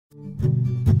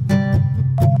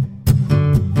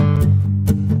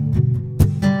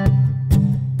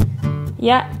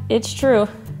Yeah, it's true.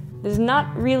 There's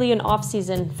not really an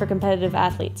off-season for competitive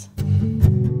athletes.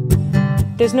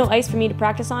 There's no ice for me to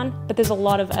practice on, but there's a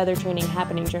lot of other training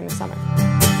happening during the summer.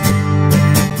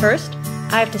 First,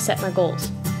 I have to set my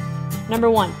goals. Number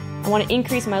 1, I want to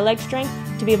increase my leg strength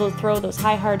to be able to throw those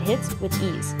high, hard hits with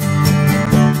ease.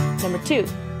 Number 2,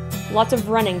 lots of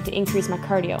running to increase my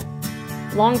cardio.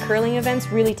 Long curling events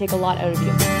really take a lot out of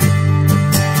you.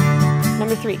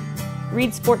 Number 3,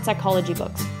 read sports psychology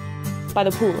books. By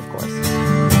the pool, of course.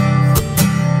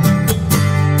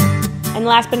 And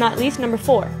last but not least, number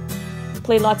 4,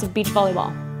 play lots of beach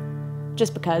volleyball.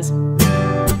 Just because.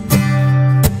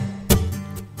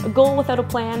 A goal without a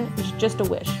plan is just a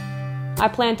wish. I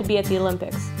plan to be at the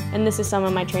Olympics, and this is some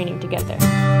of my training to get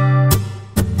there.